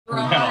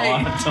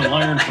lot to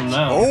learn from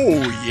that.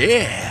 Oh,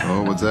 yeah.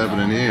 Oh, what's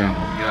happening here?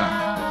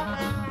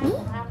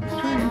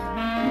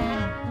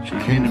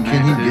 Can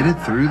he get it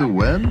through the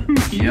web?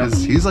 Yep.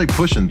 He's like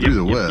pushing through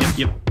the web.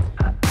 Yep.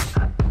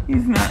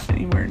 He's not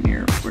anywhere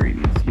near where he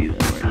needs to be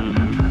though.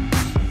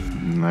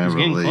 Never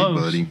late, close.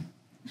 buddy.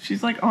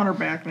 She's like on her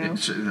back now.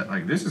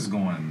 Like this is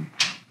going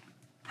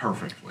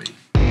perfectly.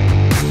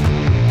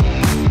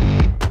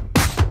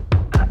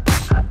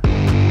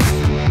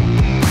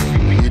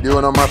 What you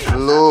doing on my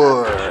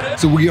floor?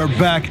 So we are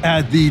back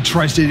at the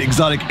Tri-State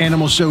Exotic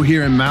Animal Show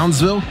here in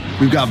Moundsville.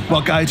 We've got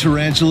buckeye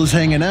tarantulas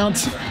hanging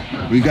out.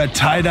 We've got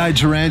tie-dye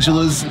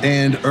tarantulas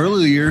and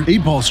earlier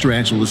 8-ball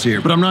tarantulas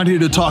here. But I'm not here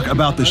to talk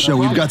about the show.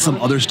 We've got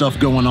some other stuff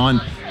going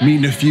on,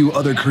 meeting a few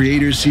other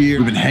creators here.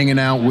 We've been hanging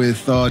out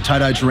with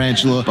tie-dye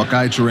tarantula,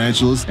 buckeye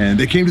tarantulas, and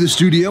they came to the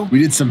studio. We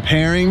did some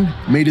pairing,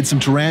 mated some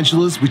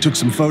tarantulas. We took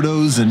some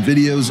photos and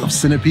videos of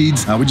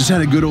centipedes. We just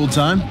had a good old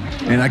time.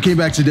 And I came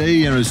back today,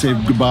 you know, to say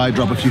goodbye,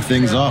 drop a few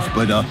things off,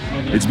 but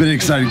it's been an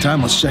exciting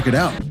time. Let's check it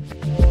out.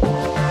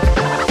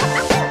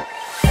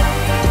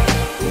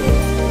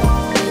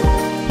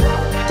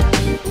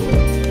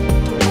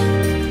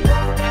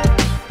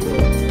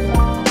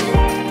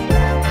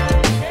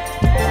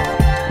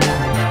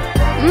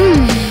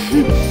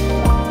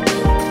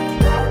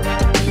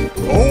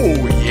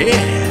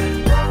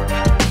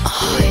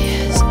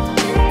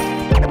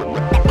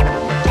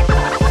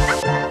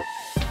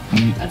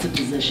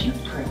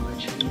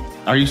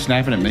 Are you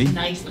snapping at me?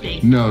 Nice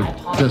big No,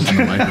 testing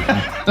the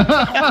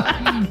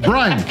microphone.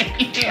 Brian,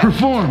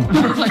 perform.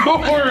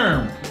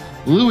 Perform.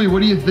 Louis,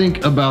 what do you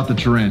think about the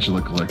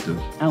Tarantula Collective?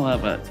 I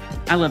love it.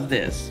 I love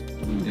this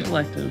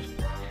collective.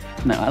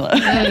 No, I love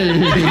it.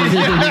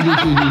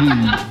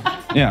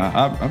 Yeah,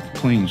 I've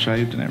clean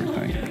shaved and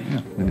everything.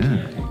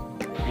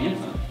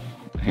 Yeah.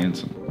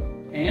 Handsome.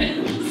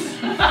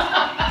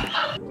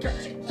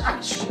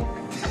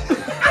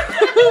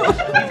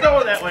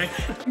 Go that way.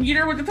 You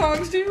know what the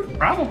tongs do?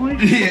 Probably.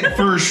 Yeah,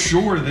 for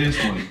sure this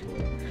one.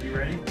 You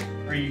ready?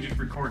 Or are you just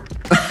recording?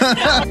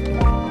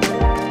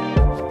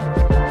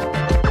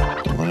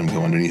 Let him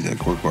go underneath that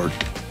cork bark.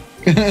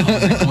 Is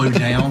it glued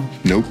down?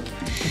 Nope.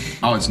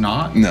 Oh, it's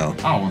not? No.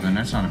 Oh, well then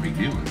that's not a big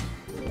deal.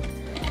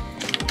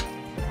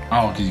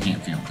 Oh, because you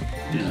can't film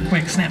it.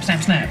 Quick, snap,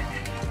 snap, snap.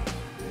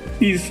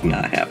 He's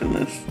not having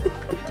this.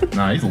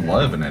 No, he's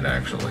loving it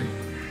actually.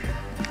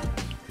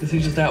 Is he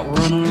just out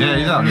running? Yeah,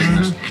 he's out getting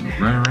this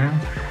run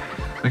around.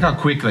 Look how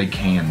quick they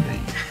can be.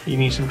 You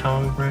need some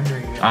tongs, Brian? Or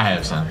you got I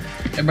have some.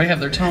 Everybody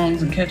have their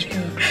tongs and catch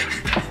cup.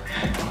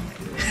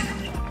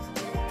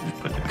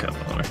 put the cup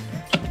on her.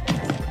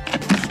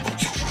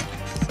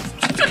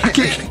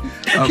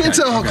 I can't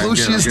tell how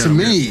close she is to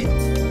me.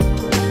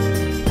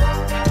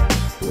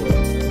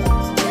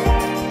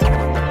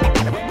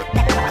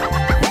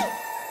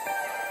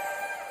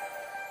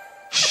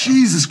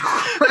 Jesus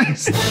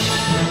Christ.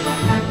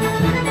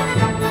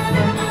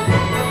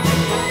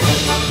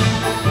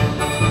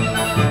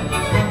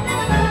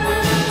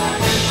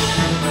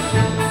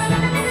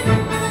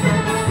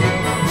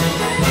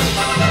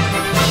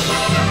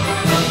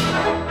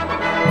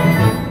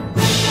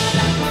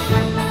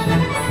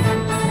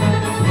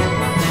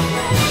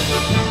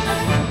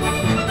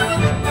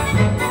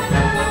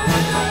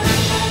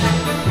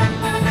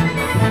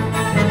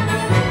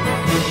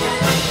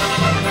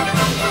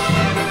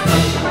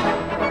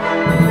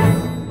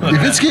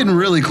 If it's getting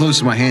really close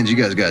to my hands, you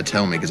guys gotta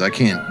tell me, because I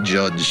can't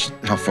judge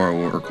how far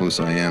or close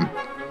I am.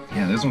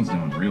 Yeah, this one's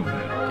doing real good.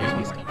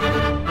 He's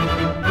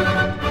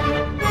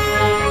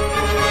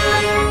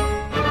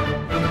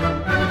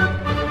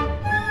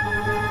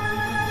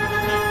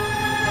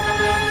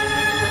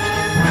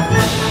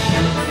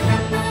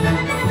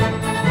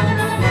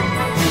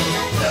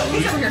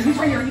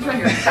right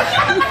here.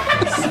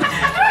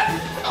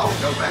 I'll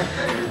go back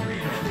there.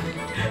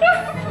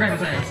 Grab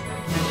his ass.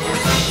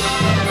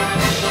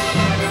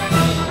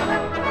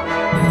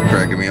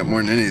 Cracking me up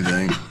more than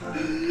anything.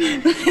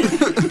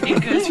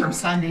 It goes from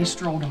Sunday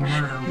stroll to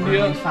murder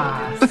really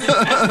fast.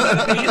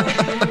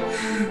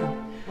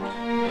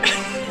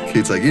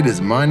 Kate's like, it is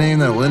my name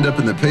that will end up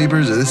in the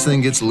papers if this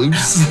thing gets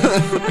loose. Get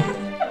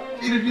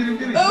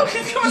it. Oh,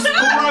 he's coming down.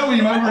 Throw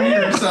him over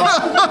here. So. Okay.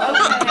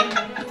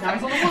 Now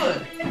he's on the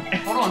wood.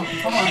 Hold on.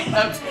 Oh,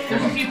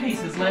 there's a few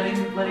pieces. Let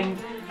him.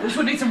 This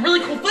would be some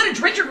really cool footage.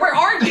 Richard, where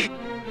are you?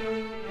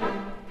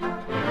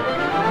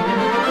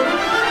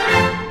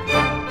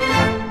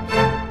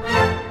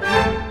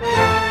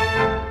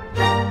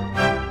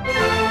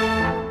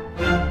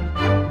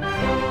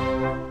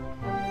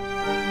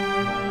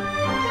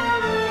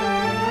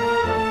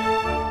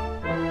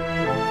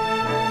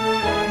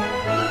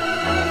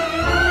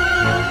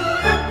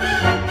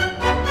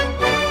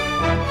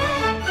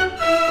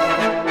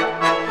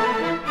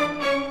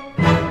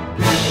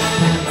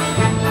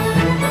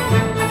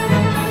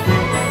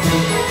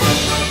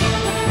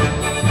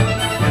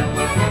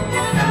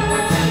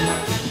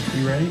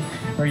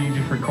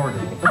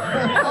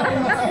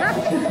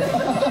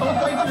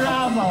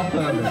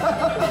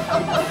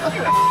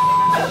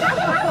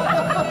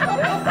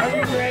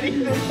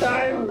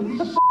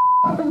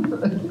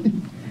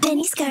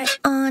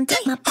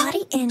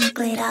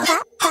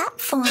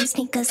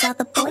 cause all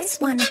the boys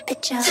want a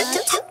picture.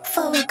 Two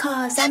foreign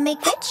cars, I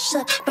make rich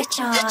look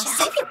richer.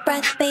 Save your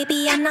breath,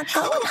 baby, I'm not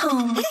going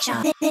home with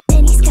ya.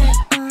 Then he's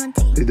got on.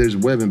 Hey, there's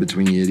web in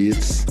between you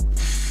idiots.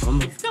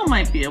 Still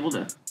might be able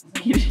to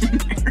get it in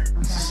there.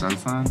 This is so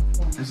fun.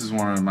 This is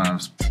one of my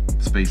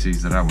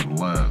species that I would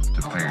love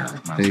to pair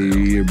with myself. Hey,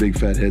 your big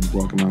fat head's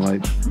blocking my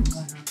light.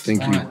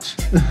 Thank you.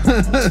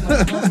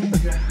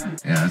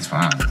 Yeah, that's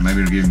fine.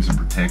 Maybe it'll give him some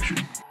protection.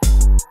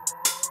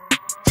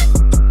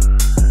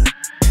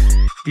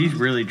 He's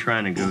really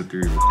trying to go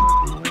through the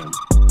fucking web.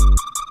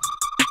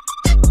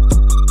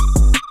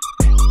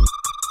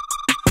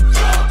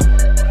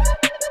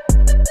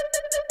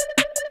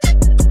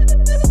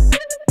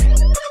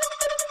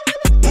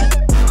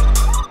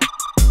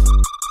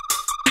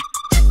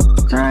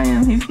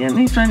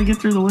 He's trying to get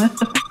through the web.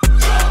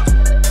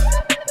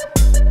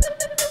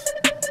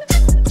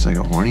 It's like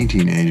a horny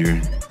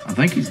teenager. I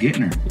think he's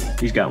getting her.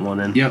 He's got one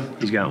in. Yep.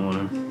 He's got one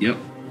in. Yep.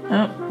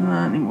 Oh,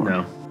 not anymore.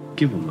 No.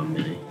 Give him a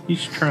minute.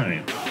 He's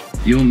trying.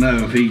 You'll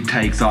know if he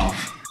takes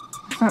off.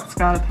 Scott's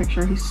got a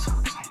picture. He's so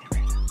excited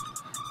right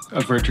now.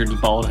 Of Richard's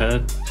bald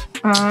head.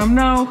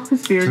 No,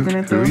 his beard's in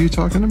it Who though. are you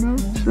talking about?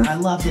 I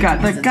love it.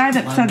 God, the guy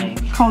that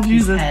called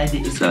you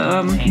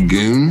the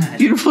Goon?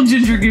 beautiful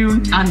ginger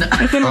goon.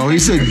 Oh, he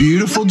said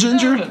beautiful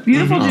ginger?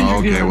 Beautiful ginger Oh,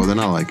 okay. goon. Well, then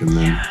I like him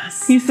then.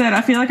 He said,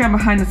 I feel like I'm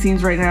behind the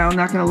scenes right now. I'm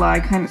not gonna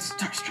lie, kind of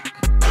starstruck.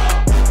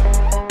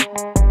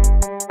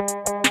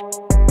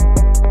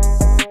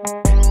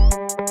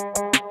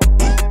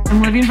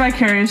 I'm living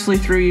vicariously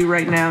through you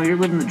right now. You're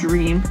living the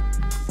dream.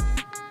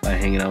 By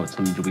hanging out with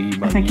some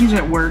dweeb. I think he's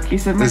at work. He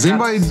said, Does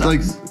anybody,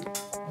 like,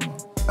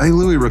 hey,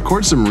 Louie,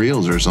 record some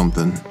reels or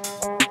something.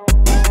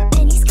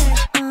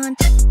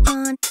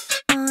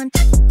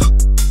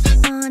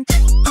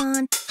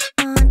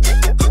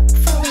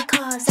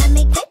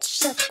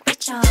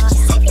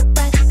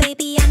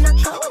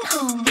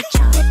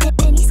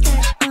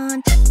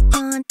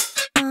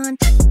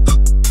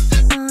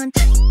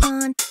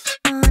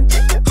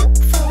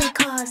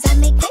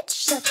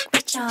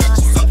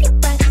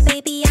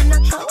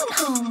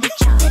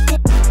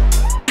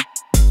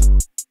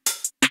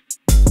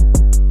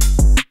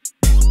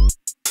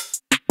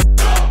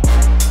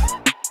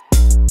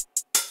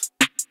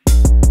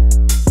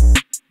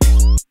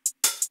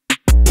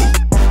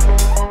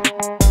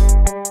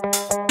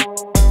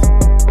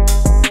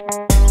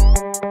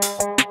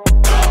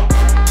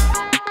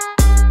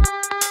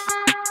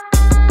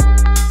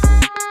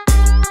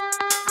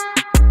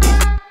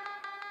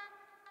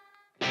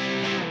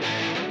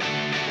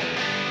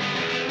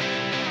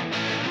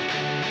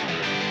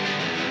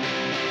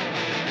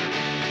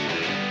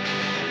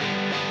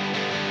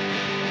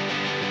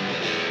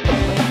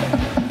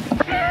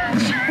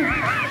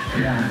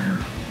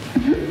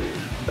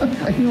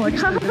 You're like,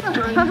 ha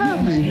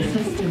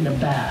Assisting the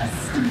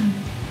best.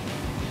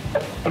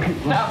 Okay,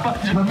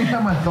 let me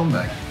have my thumb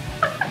back.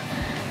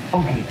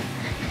 Okay.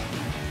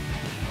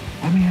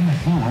 Let me have my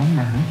thumb. I'm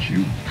gonna hurt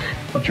you.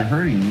 But you're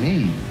hurting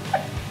me.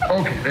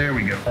 Okay, there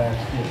we go.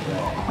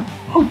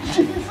 Oh,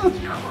 Jesus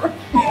Christ.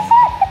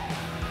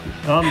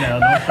 Calm down.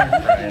 Don't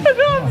start crying.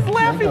 No, I'm just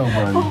laughing.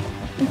 No,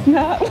 It's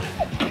not.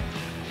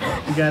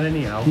 You got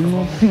any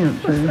alcohol?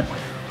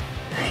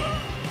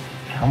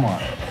 Come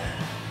on.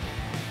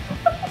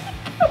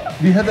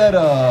 Do you have that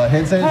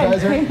hand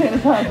sanitizer?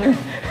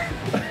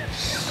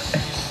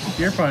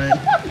 You're fine.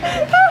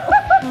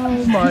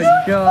 Oh my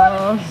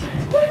gosh.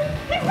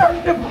 He's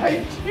trying to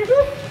bite you.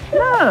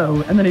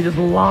 No. And then he just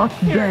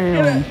locked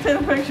down. Take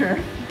a picture.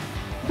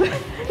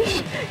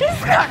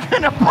 He's not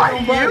gonna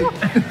bite you.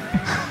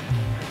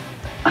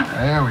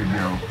 There we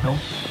go. Nope.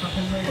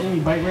 Hey,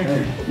 bite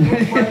Richard.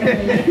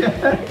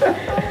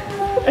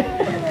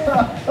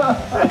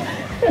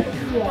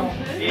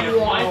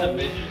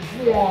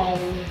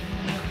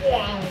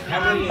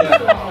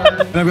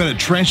 And I've got a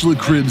tarantula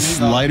crib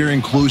slider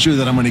enclosure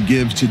that I'm going to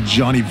give to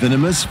Johnny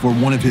Venomous for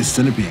one of his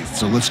centipedes.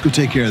 So let's go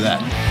take care of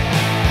that.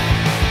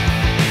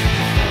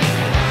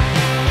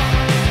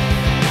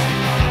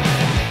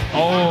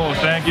 Oh,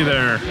 thank you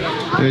there.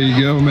 There you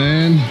go,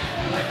 man.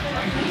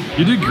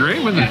 You did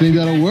great with it. Think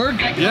that'll work?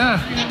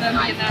 Yeah.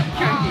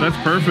 That's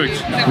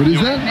perfect. What is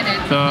that?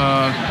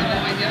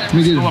 Let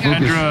me get it focused.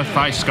 Scolopendra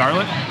thigh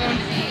scarlet.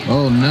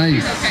 Oh,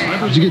 nice.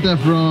 Did you get that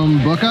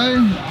from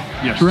Buckeye?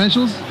 Yes.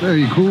 Tarantulas?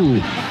 Very cool.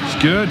 It's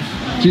good.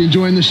 So you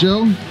enjoying the show?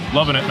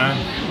 Loving it, man.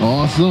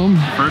 Awesome.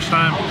 First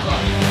time.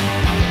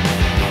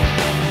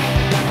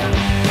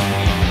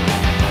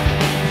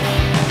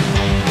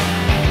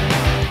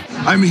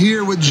 I'm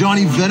here with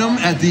Johnny Venom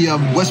at the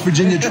West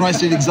Virginia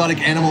Tri-State Exotic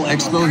Animal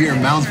Expo here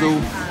in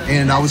Moundsville,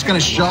 and I was kind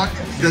of shocked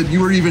that you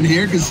were even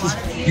here because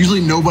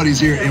usually nobody's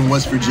here in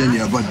West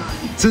Virginia, but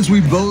since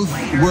we both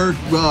work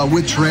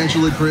with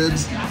tarantula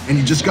cribs and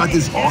you just got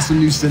this awesome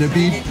new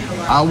centipede,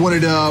 I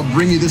wanted to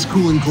bring you this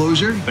cool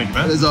enclosure Thank you,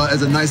 man. as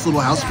a nice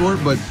little house for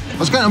it. But I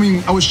was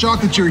I was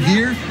shocked that you're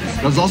here,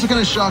 I was also kind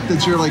of shocked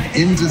that you're like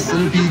into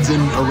centipedes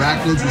and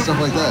arachnids and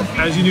stuff like that.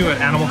 As you knew at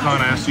AnimalCon,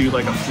 I asked you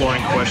like a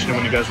flooring question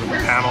when you guys were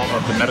at the panel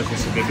of the medical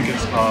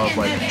significance of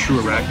like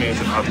true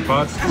arachnids and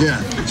arthropods. Yeah.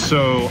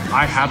 So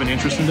I have an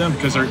interest in them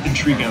because they're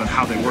intriguing on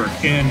how they work,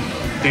 and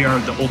they are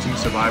the ultimate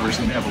survivors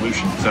in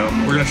evolution. So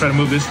we're gonna try to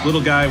move this little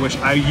guy, which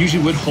I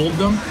usually would hold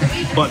them,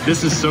 but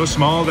this is so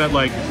small that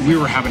like we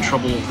were having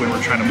trouble when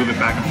we're trying to move it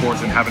back and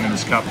forth and having it in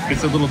this cup.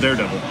 It's a little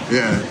daredevil.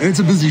 Yeah, and it's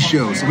a busy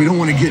show, so we don't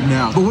want to get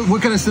now. But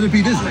what kind of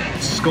centipede is it?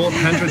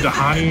 Scolopendra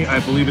dahani, I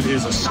believe it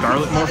is a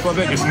scarlet morph of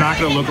it. It's not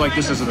gonna look like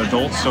this as an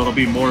adult, so it'll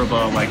be more of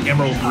a like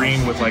emerald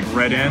green with like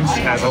red ends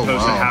as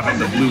opposed to having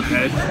the blue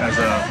head as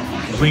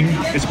a bling.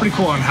 It's pretty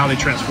cool on how they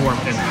transform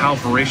and how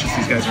voracious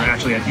these guys are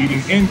actually at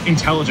eating and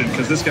intelligent,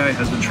 because this guy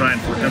has been trying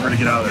forever to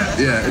get out of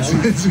there. Yeah,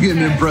 it's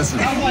getting impressive.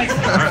 All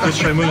right, let's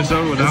try moving this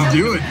over without. Let's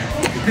do it.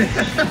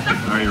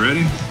 Are you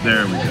ready?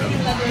 There we go.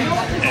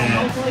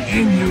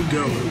 And you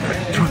go.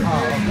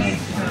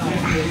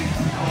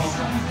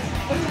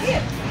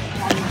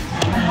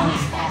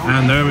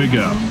 And there we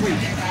go.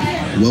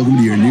 Welcome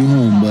to your new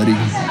home, buddy.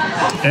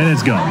 And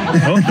it's gone.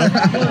 Oh,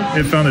 no.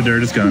 It found the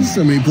dirt. It's gone.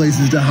 So many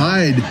places to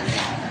hide.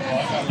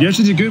 You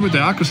actually did good with the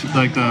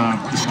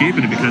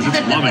escaping it because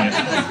it's loving it.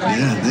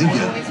 Yeah, thank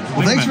you.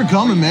 Well, thanks for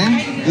coming,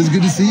 man. It's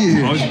good to see you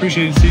here. Always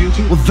appreciate to see you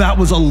too. Well, that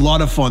was a lot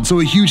of fun. So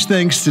a huge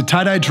thanks to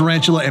Tie-Dye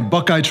Tarantula and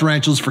Buckeye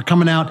Tarantulas for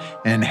coming out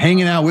and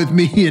hanging out with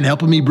me and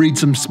helping me breed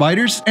some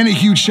spiders. And a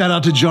huge shout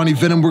out to Johnny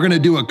Venom. We're gonna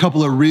do a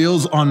couple of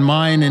reels on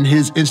mine and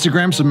his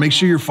Instagram, so make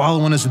sure you're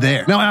following us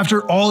there. Now,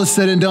 after all is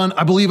said and done,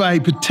 I believe I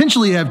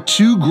potentially have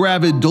 2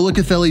 gravid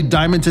Dolichothele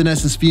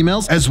diamantinessus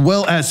females, as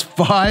well as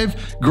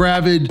 5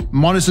 gravid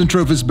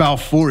Monocentrophus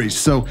balforis.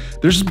 So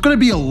there's gonna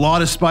be a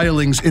lot of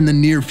spiderlings in the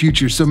near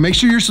future. So make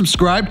sure you're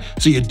subscribed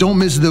so you don't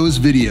miss those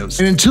videos.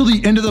 And until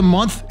the end of the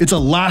month, it's a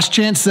last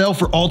chance sale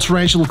for all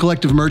Tarantula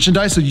Collective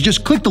merchandise. So you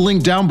just click the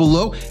link down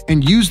below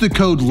and use the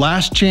code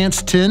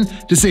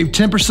LASTCHANCE10 to save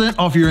 10%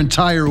 off your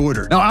entire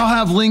order. Now, I'll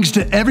have links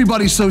to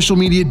everybody's social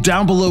media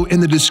down below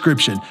in the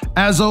description.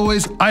 As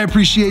always, I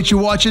appreciate you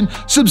watching.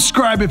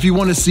 Subscribe if you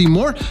want to see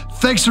more.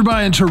 Thanks for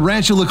buying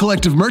Tarantula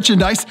Collective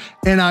merchandise,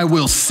 and I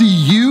will see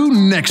you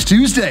next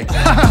Tuesday. They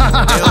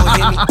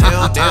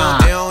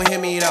don't hear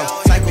me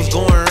though. Cycles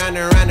going round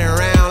and round and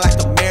round like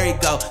the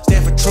merry-go.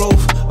 Stand for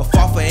truth or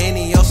fall for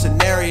any old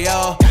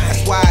scenario.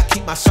 That's why I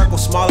keep my circle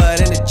smaller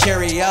than a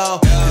Cheerio.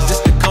 Cause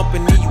it's the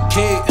company you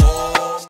keep.